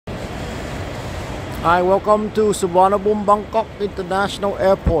Hi, welcome to Suvarnabhumi Bangkok International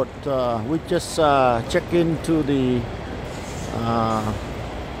Airport. We just checked into the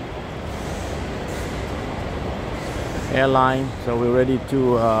airline, so we're ready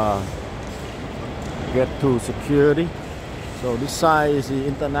to get to security. So this side is the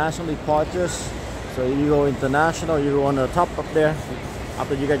international departures. So you go international, you go on the top up there.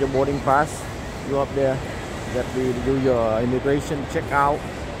 After you get your boarding pass, you go up there, do your immigration checkout,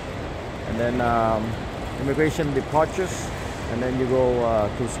 and then immigration departures, and then you go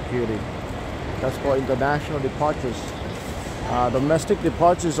to security. That's for international departures. Domestic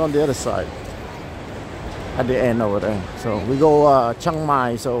departures on the other side, at the end over there. So we go Chiang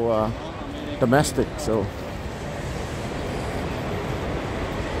Mai, so domestic. So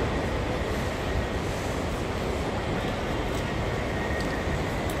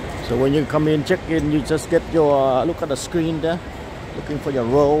when you come in, check in, you just get your look at the screen there, looking for your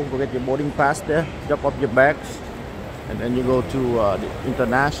row, go get your boarding pass there, drop off your bags, and then you go to the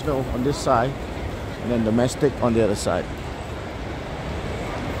international on this side, and then domestic on the other side.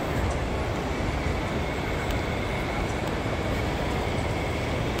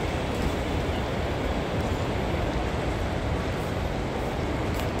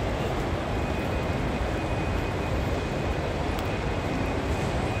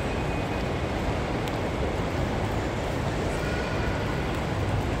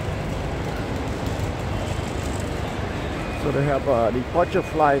 So they have departure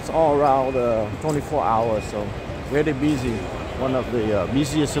flights all around 24 hours, so very busy. One of the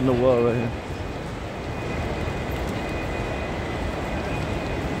busiest in the world right here.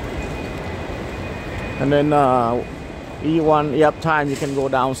 And then you have time, you can go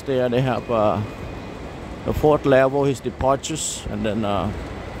downstairs. They have the fourth level is departures, and then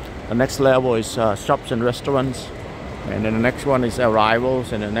the next level is shops and restaurants, and then the next one is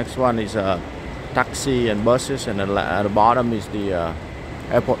arrivals, and the next one is taxi and buses, and at the bottom is the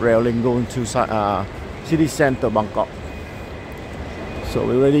airport railing going to city center Bangkok. So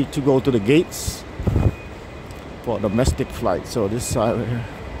we're ready to go to the gates for domestic flight. So this side right here.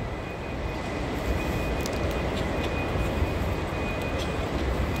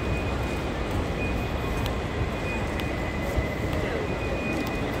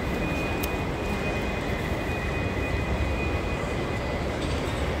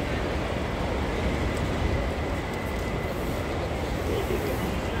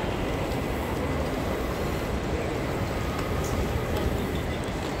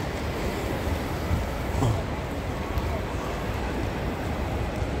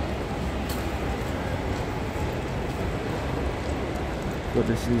 So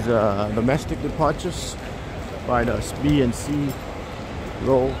this is domestic departures by the B and C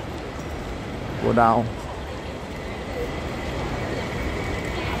row. Go down.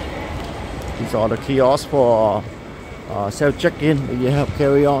 These are the kiosks for self check-in. If you have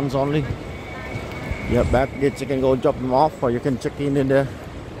carry-ons only, you have baggage, you can go drop them off, or you can check in there.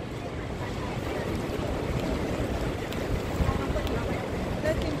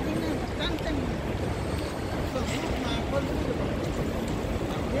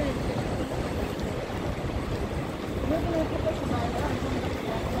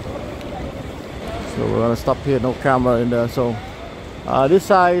 So we're gonna stop here, no camera in there. So this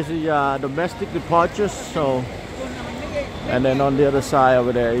side is the domestic departures. So, and then on the other side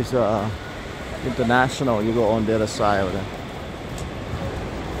over there is international. You go on the other side over there.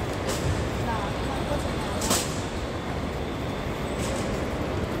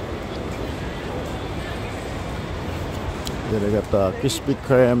 Yeah, they got Krispy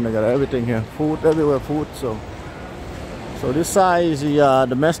Kreme. They got everything here. Food everywhere. Food. So this side is the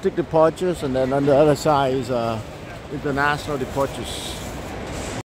domestic departures, and then on the other side is international departures.